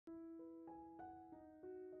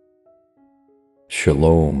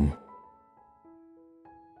Shalom.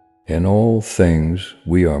 In all things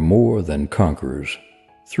we are more than conquerors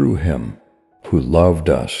through Him who loved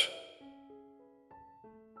us.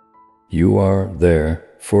 You are there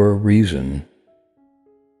for a reason.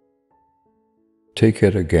 Take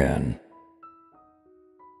it again.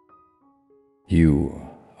 You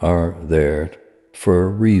are there for a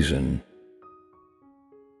reason.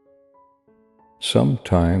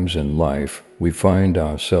 Sometimes in life we find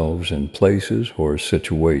ourselves in places or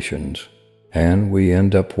situations, and we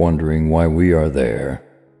end up wondering why we are there.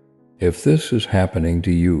 If this is happening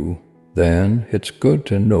to you, then it's good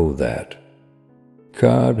to know that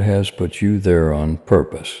God has put you there on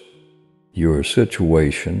purpose. Your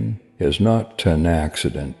situation is not an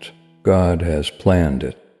accident. God has planned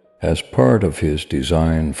it as part of His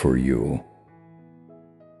design for you.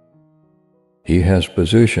 He has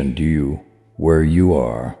positioned you where you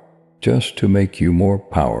are just to make you more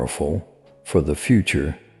powerful for the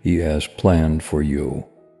future He has planned for you.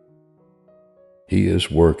 He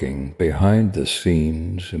is working behind the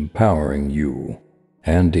scenes, empowering you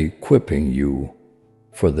and equipping you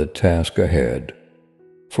for the task ahead,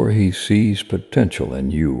 for He sees potential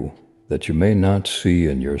in you that you may not see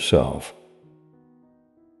in yourself.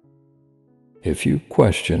 If you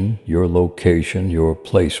question your location, your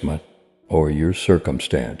placement, or your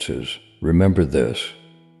circumstances, remember this: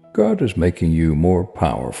 God is making you more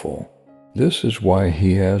powerful. This is why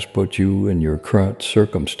He has put you in your current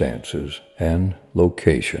circumstances and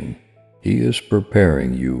location. He is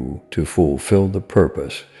preparing you to fulfill the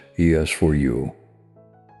purpose He has for you.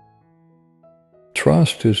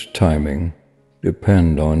 Trust His timing,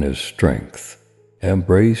 depend on His strength.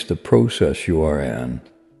 Embrace the process you are in,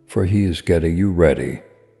 for He is getting you ready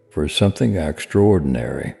for something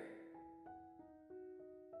extraordinary.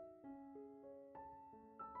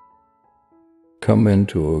 Come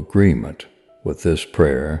into agreement with this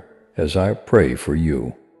prayer as I pray for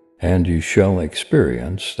you, and you shall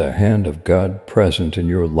experience the hand of God present in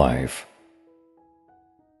your life.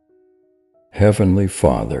 Heavenly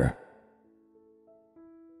Father,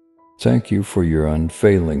 thank you for your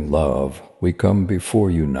unfailing love. We come before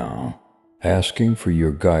you now, asking for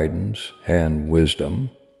your guidance and wisdom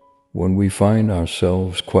when we find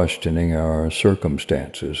ourselves questioning our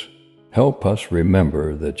circumstances. Help us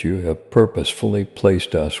remember that you have purposefully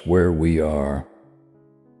placed us where we are.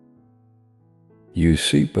 You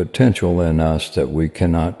see potential in us that we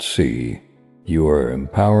cannot see. You are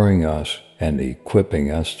empowering us and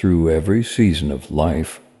equipping us through every season of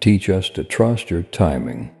life. Teach us to trust your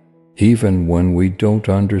timing, even when we don't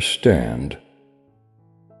understand.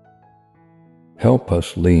 Help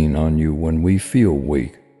us lean on you when we feel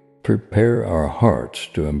weak. Prepare our hearts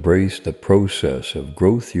to embrace the process of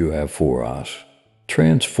growth you have for us.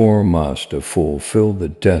 Transform us to fulfill the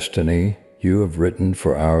destiny you have written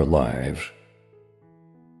for our lives.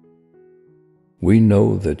 We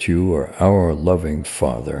know that you are our loving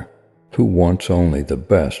Father who wants only the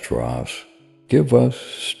best for us. Give us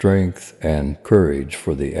strength and courage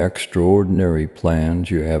for the extraordinary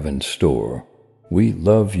plans you have in store. We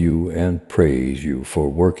love you and praise you for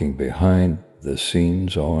working behind the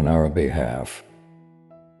scenes on our behalf.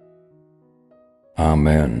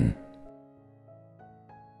 Amen.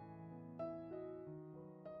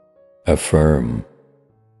 Affirm: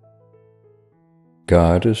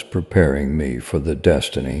 God is preparing me for the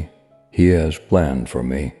destiny He has planned for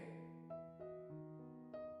me.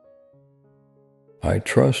 I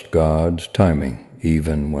trust God's timing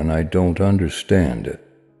even when I don't understand it.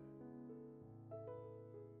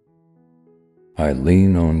 I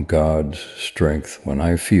lean on God's strength when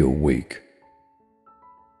I feel weak.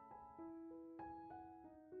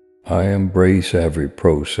 I embrace every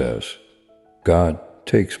process God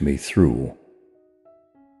takes me through.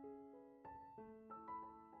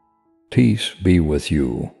 Peace be with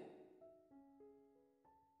you.